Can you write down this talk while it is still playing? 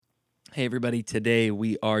Hey, everybody. Today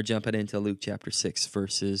we are jumping into Luke chapter 6,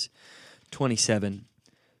 verses 27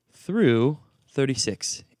 through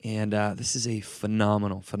 36. And this is a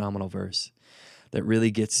phenomenal verse that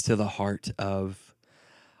really gets to the heart of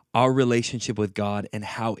our relationship with God and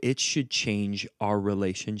how it should change our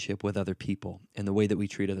relationship with other people and the way that we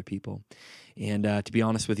treat other people. And to be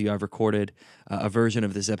honest with you, I've recorded a version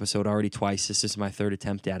of this episode already twice. This is my third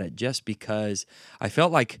attempt at it, just because I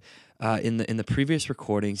felt like in the previous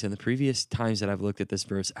recordings and the previous times that I've looked at this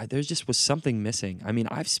verse, there just was something missing. I mean,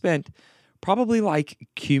 I've spent probably like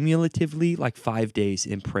cumulatively like 5 days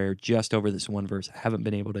in prayer just over this one verse. I haven't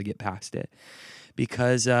been able to get past it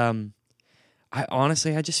because I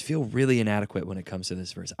just feel really inadequate when it comes to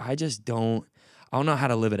this verse. I don't know how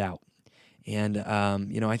to live it out. And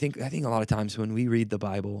I think a lot of times when we read the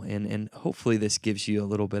Bible, and hopefully this gives you a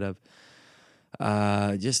little bit of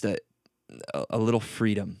just a little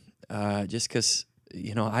freedom, just because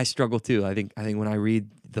I struggle too. I think when I read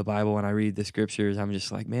the Bible and I read the scriptures, I'm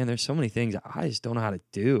just like, man, there's so many things I just don't know how to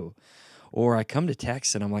do. Or I come to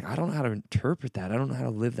text and I'm like, I don't know how to interpret that. I don't know how to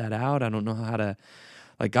live that out. I don't know how to,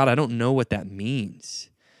 like, God, I don't know what that means.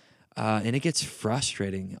 And it gets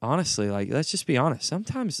frustrating. Honestly, like, let's just be honest.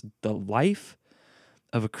 Sometimes the life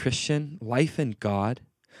of a Christian, life in God,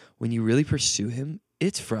 when you really pursue Him,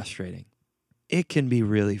 it's frustrating. It can be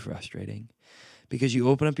really frustrating because you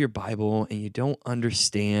open up your Bible and you don't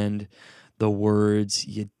understand the words.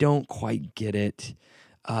 You don't quite get it.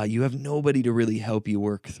 You have nobody to really help you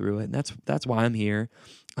work through it. And that's why I'm here.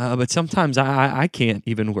 But sometimes I can't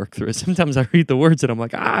even work through it. Sometimes I read the words and I'm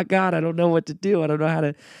like, God, I don't know what to do. I don't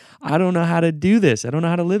know how to do this. I don't know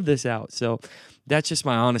how to live this out. So that's just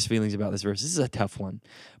my honest feelings about this verse. This is a tough one,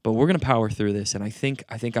 but we're going to power through this. And I think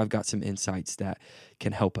I've got some insights that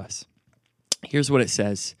can help us. Here's what it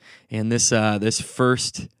says. And this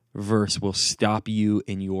first verse will stop you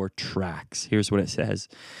in your tracks. Here's what it says.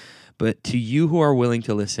 But to you who are willing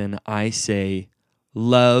to listen, I say,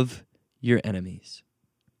 love your enemies.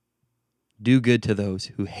 Do good to those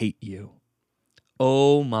who hate you.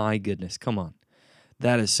 Oh my goodness, come on.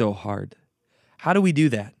 That is so hard. How do we do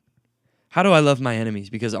that? How do I love my enemies?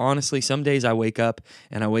 Because honestly, some days I wake up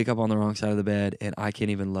on the wrong side of the bed and I can't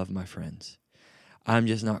even love my friends. I'm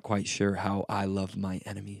just not quite sure how I love my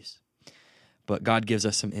enemies. But God gives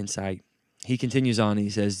us some insight. He continues on, he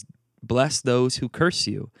says, bless those who curse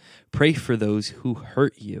you. Pray for those who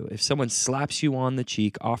hurt you. If someone slaps you on the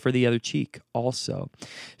cheek, offer the other cheek also.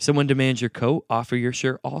 If someone demands your coat, offer your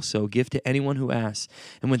shirt also. Give to anyone who asks.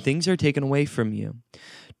 And when things are taken away from you,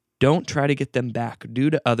 don't try to get them back.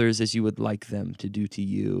 Do to others as you would like them to do to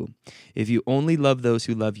you. If you only love those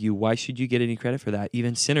who love you, why should you get any credit for that?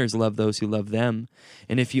 Even sinners love those who love them.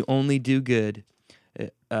 And if you only do good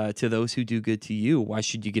to those who do good to you, why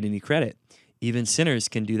should you get any credit? Even sinners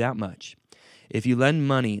can do that much. If you lend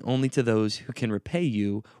money only to those who can repay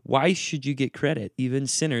you, why should you get credit? Even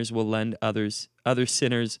sinners will lend other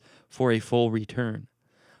sinners for a full return.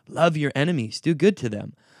 Love your enemies. Do good to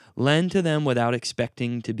them. Lend to them without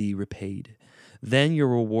expecting to be repaid. Then your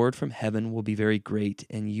reward from heaven will be very great,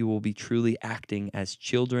 and you will be truly acting as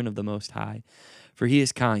children of the Most High. For He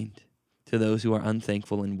is kind to those who are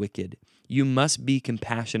unthankful and wicked. You must be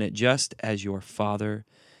compassionate just as your Father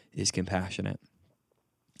is compassionate.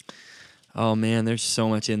 Oh man, there's so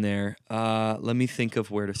much in there. Let me think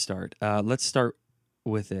of where to start. Let's start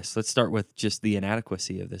with this. Let's start with just the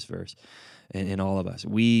inadequacy of this verse in all of us.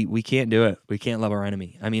 We can't do it. We can't love our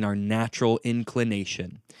enemy. I mean, our natural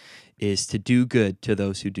inclination is to do good to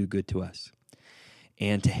those who do good to us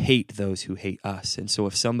and to hate those who hate us. And so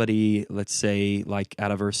if somebody, let's say like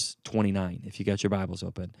out of verse 29, if you got your Bibles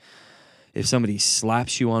open, if somebody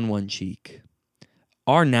slaps you on one cheek,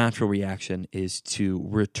 our natural reaction is to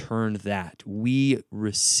return that. We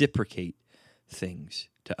reciprocate things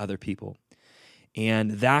to other people.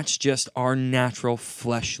 And that's just our natural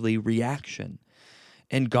fleshly reaction.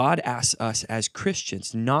 And God asks us as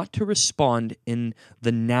Christians not to respond in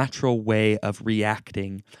the natural way of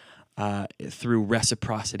reacting through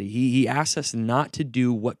reciprocity. He asks us not to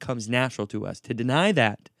do what comes natural to us, to deny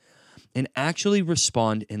that and actually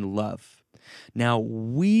respond in love. Now,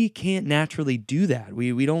 we can't naturally do that.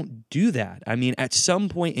 We don't do that. I mean, at some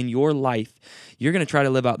point in your life, you're going to try to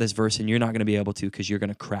live out this verse and you're not going to be able to because you're going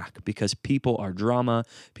to crack because people are drama,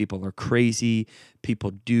 people are crazy, people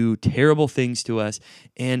do terrible things to us,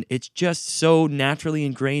 and it's just so naturally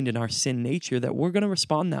ingrained in our sin nature that we're going to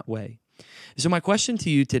respond that way. So my question to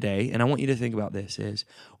you today, and I want you to think about this, is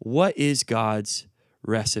what is God's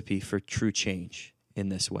recipe for true change in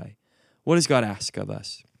this way? What does God ask of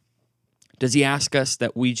us? Does He ask us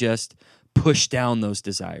that we just push down those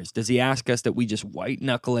desires? Does he ask us that we just white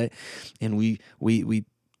knuckle it and we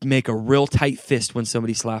make a real tight fist when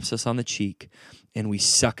somebody slaps us on the cheek and we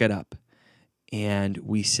suck it up and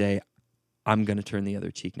we say, I'm going to turn the other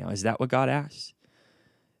cheek now? Is that what God asks?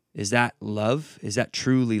 Is that love? Is that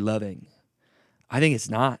truly loving? I think it's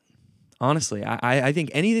not. Honestly, I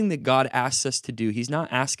think anything that God asks us to do, he's not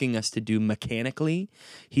asking us to do mechanically.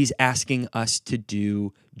 He's asking us to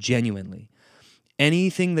do genuinely.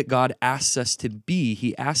 Anything that God asks us to be,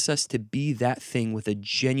 he asks us to be that thing with a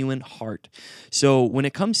genuine heart. So when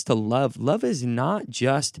it comes to love, love is not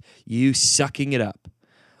just you sucking it up.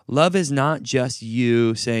 Love is not just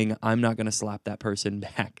you saying, I'm not going to slap that person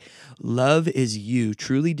back. Love is you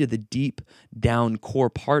truly to the deep down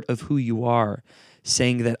core part of who you are,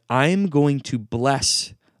 saying that I'm going to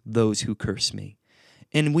bless those who curse me.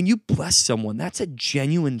 And when you bless someone, that's a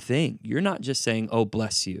genuine thing. You're not just saying, oh,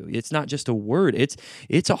 bless you. It's not just a word.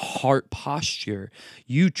 It's a heart posture.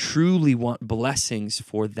 You truly want blessings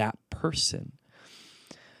for that person.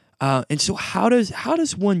 And so how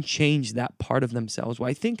does one change that part of themselves? Well,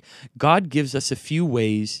 I think God gives us a few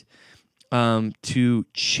ways to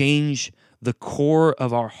change the core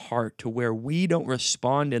of our heart to where we don't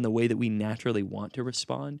respond in the way that we naturally want to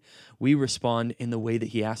respond. We respond in the way that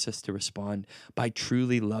he asks us to respond by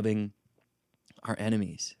truly loving our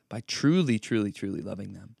enemies, by truly, truly, truly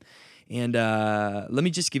loving them. And let me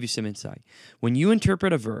just give you some insight. When you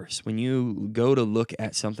interpret a verse, when you go to look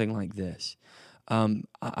at something like this,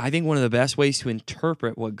 I think one of the best ways to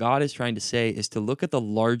interpret what God is trying to say is to look at the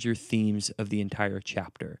larger themes of the entire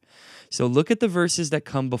chapter. So look at the verses that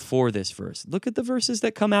come before this verse. Look at the verses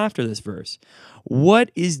that come after this verse.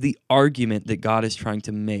 What is the argument that God is trying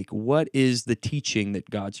to make? What is the teaching that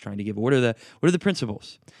God's trying to give? What are the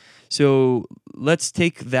principles? So let's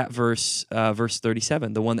take that verse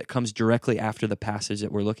 37, the one that comes directly after the passage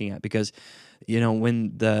that we're looking at, because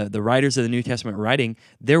when the writers of the New Testament were writing,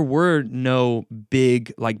 there were no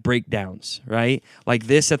big breakdowns, right? Like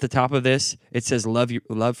this at the top of this, it says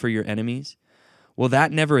love for your enemies. Well,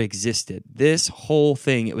 that never existed. This whole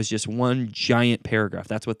thing, it was just one giant paragraph.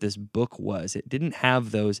 That's what this book was. It didn't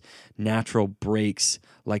have those natural breaks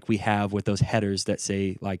like we have with those headers that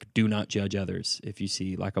say, do not judge others, if you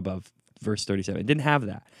see, above verse 37. It didn't have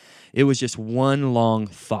that. It was just one long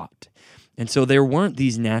thought. And so there weren't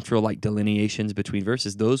these natural, delineations between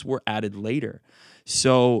verses. Those were added later.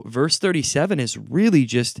 So verse 37 is really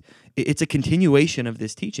it's a continuation of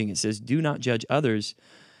this teaching. It says, do not judge others,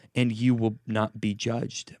 and you will not be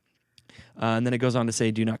judged. And then it goes on to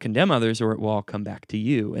say, do not condemn others, or it will all come back to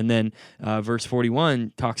you. And then verse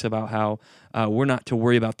 41 talks about how we're not to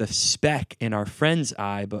worry about the speck in our friend's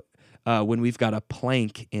eye, but when we've got a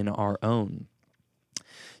plank in our own.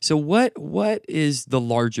 So what is the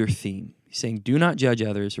larger theme? He's saying, do not judge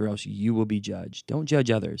others, or else you will be judged. Don't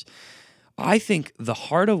judge others. I think the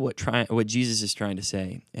heart of what Jesus is trying to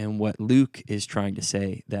say, and what Luke is trying to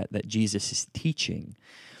say that Jesus is teaching,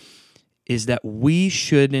 is that we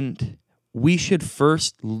should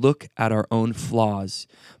first look at our own flaws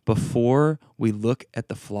before we look at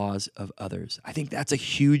the flaws of others. I think that's a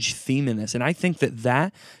huge theme in this. And I think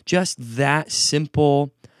that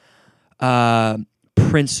simple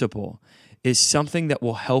principle is something that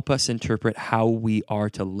will help us interpret how we are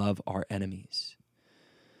to love our enemies.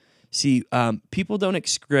 See, people don't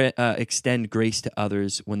extend grace to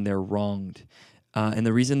others when they're wronged. And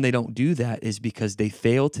the reason they don't do that is because they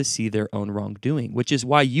fail to see their own wrongdoing, which is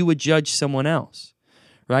why you would judge someone else,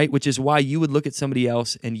 right? Which is why you would look at somebody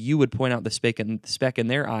else and you would point out the speck in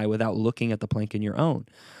their eye without looking at the plank in your own.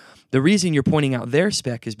 The reason you're pointing out their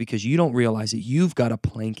speck is because you don't realize that you've got a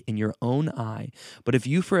plank in your own eye. But if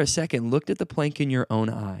you for a second looked at the plank in your own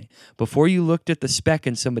eye, before you looked at the speck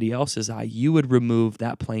in somebody else's eye, you would remove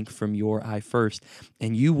that plank from your eye first.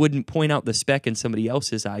 And you wouldn't point out the speck in somebody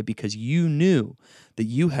else's eye because you knew that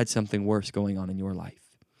you had something worse going on in your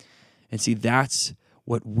life. And see, that's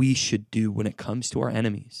what we should do when it comes to our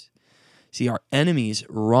enemies. See, our enemies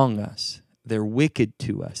wrong us. They're wicked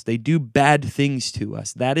to us. They do bad things to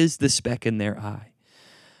us. That is the speck in their eye.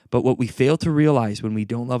 But what we fail to realize when we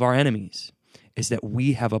don't love our enemies is that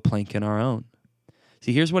we have a plank in our own.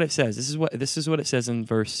 See, here's what it says. This is what it says in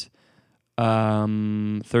verse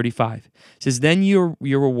 35. It says, then your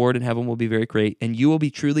reward in heaven will be very great, and you will be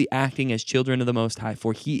truly acting as children of the Most High,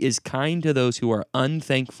 for he is kind to those who are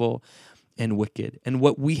unthankful and wicked. And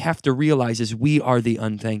what we have to realize is we are the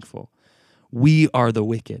unthankful. We are the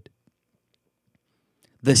wicked.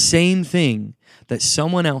 The same thing that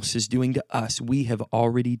someone else is doing to us, we have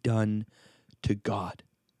already done to God.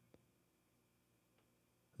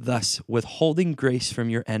 Thus, withholding grace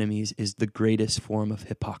from your enemies is the greatest form of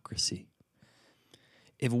hypocrisy.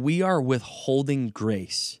 If we are withholding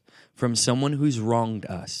grace from someone who's wronged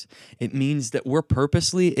us, it means that we're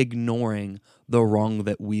purposely ignoring the wrong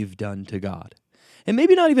that we've done to God. And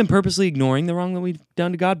maybe not even purposely ignoring the wrong that we've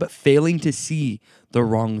done to God, but failing to see the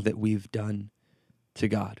wrong that we've done to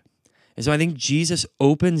God. And so I think Jesus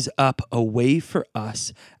opens up a way for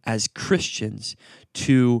us as Christians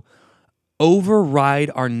to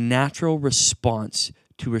override our natural response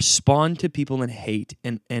to respond to people in hate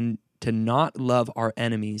and to not love our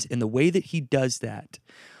enemies. And the way that he does that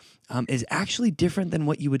is actually different than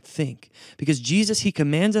what you would think. Because Jesus, he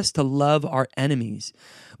commands us to love our enemies.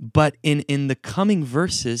 But in the coming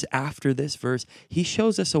verses after this verse, he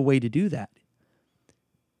shows us a way to do that.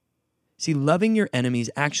 See, loving your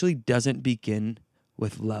enemies actually doesn't begin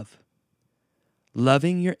with love.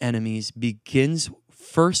 Loving your enemies begins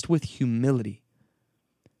first with humility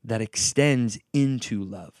that extends into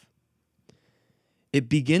love. It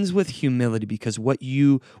begins with humility because what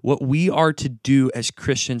we are to do as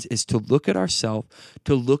Christians is to look at ourselves,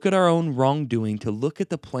 to look at our own wrongdoing, to look at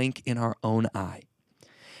the plank in our own eye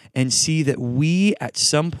and see that we at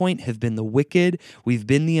some point have been the wicked, we've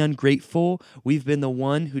been the ungrateful, we've been the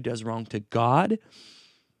one who does wrong to God.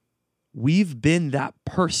 We've been that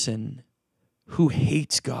person who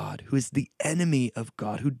hates God, who is the enemy of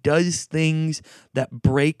God, who does things that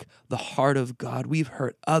break the heart of God. We've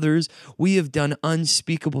hurt others. We have done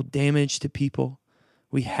unspeakable damage to people.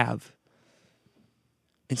 We have.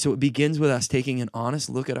 And so it begins with us taking an honest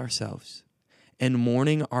look at ourselves and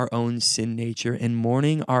mourning our own sin nature and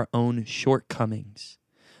mourning our own shortcomings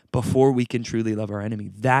before we can truly love our enemy.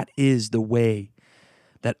 That is the way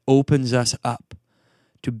that opens us up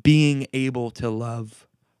to being able to love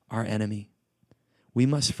our enemy. We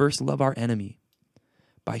must first love our enemy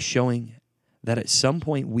by showing that at some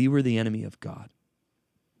point we were the enemy of God.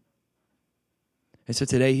 And so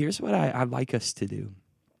today, here's what I'd like us to do.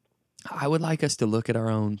 I would like us to look at our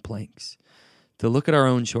own planks, to look at our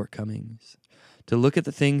own shortcomings, to look at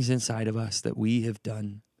the things inside of us that we have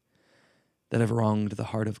done that have wronged the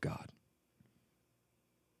heart of God.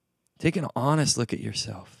 Take an honest look at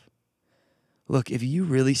yourself. Look, if you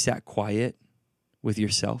really sat quiet with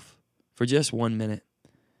yourself for just 1 minute,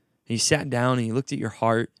 and you sat down and you looked at your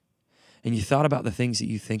heart and you thought about the things that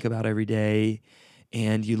you think about every day,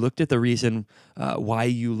 and you looked at the reason why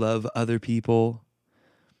you love other people,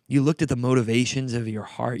 you looked at the motivations of your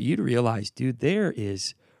heart, you'd realize, dude, there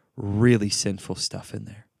is really sinful stuff in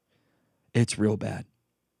there. It's real bad.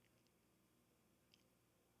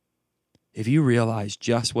 If you realize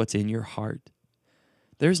just what's in your heart,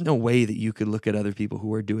 there's no way that you could look at other people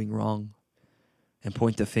who are doing wrong and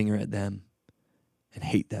point the finger at them and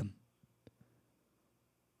hate them.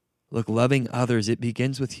 Look, loving others, it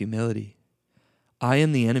begins with humility. I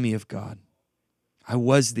am the enemy of God. I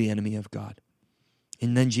was the enemy of God.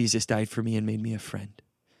 And then Jesus died for me and made me a friend.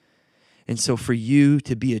 And so for you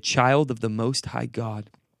to be a child of the Most High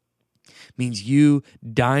God means you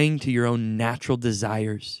dying to your own natural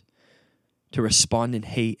desires to respond in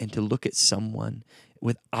hate and to look at someone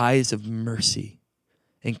with eyes of mercy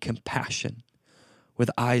and compassion,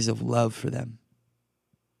 with eyes of love for them,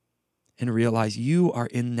 and realize you are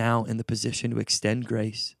now in the position to extend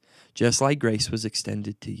grace, just like grace was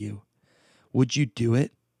extended to you. Would you do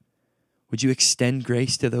it? Would you extend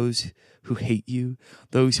grace to those who hate you,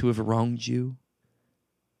 those who have wronged you?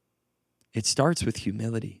 It starts with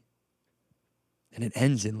humility, and it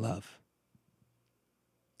ends in love.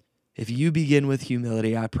 If you begin with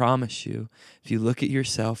humility, I promise you, if you look at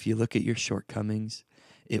yourself, you look at your shortcomings,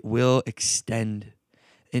 it will extend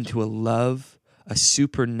into a love, a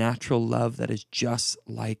supernatural love that is just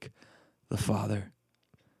like the Father.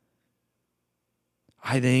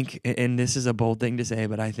 I think, and this is a bold thing to say,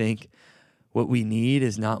 but I think what we need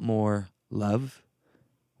is not more love.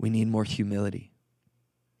 We need more humility.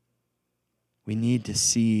 We need to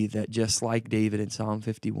see that just like David in Psalm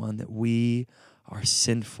 51, that we are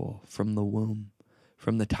sinful from the womb.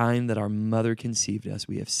 From the time that our mother conceived us,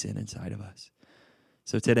 we have sin inside of us.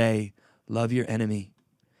 So today, love your enemy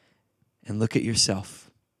and look at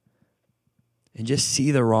yourself and just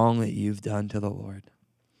see the wrong that you've done to the Lord.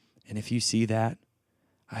 And if you see that,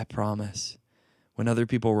 I promise, when other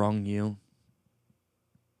people wrong you,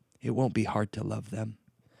 it won't be hard to love them,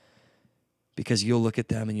 because you'll look at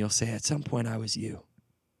them and you'll say, at some point I was you.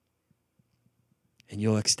 And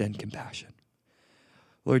you'll extend compassion.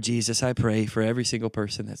 Lord Jesus, I pray for every single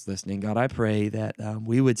person that's listening. God, I pray that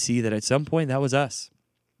we would see that at some point that was us.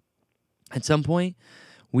 At some point,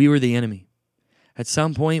 we were the enemy. At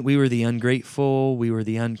some point, we were the ungrateful, we were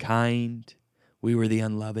the unkind, we were the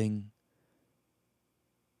unloving.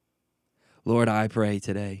 Lord, I pray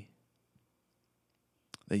today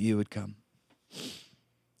that you would come.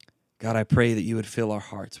 God, I pray that you would fill our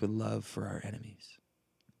hearts with love for our enemies.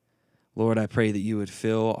 Lord, I pray that you would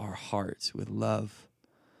fill our hearts with love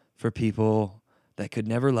for people that could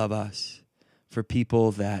never love us, for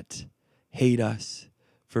people that hate us,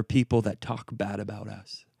 for people that talk bad about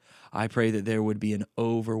us. I pray that there would be an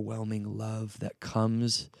overwhelming love that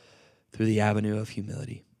comes through the avenue of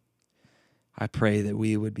humility. I pray that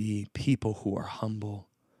we would be people who are humble.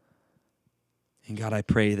 And God, I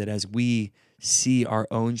pray that as we see our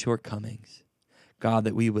own shortcomings, God,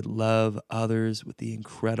 that we would love others with the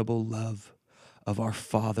incredible love of our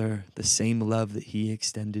Father, the same love that he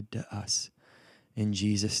extended to us. In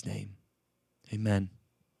Jesus' name, amen.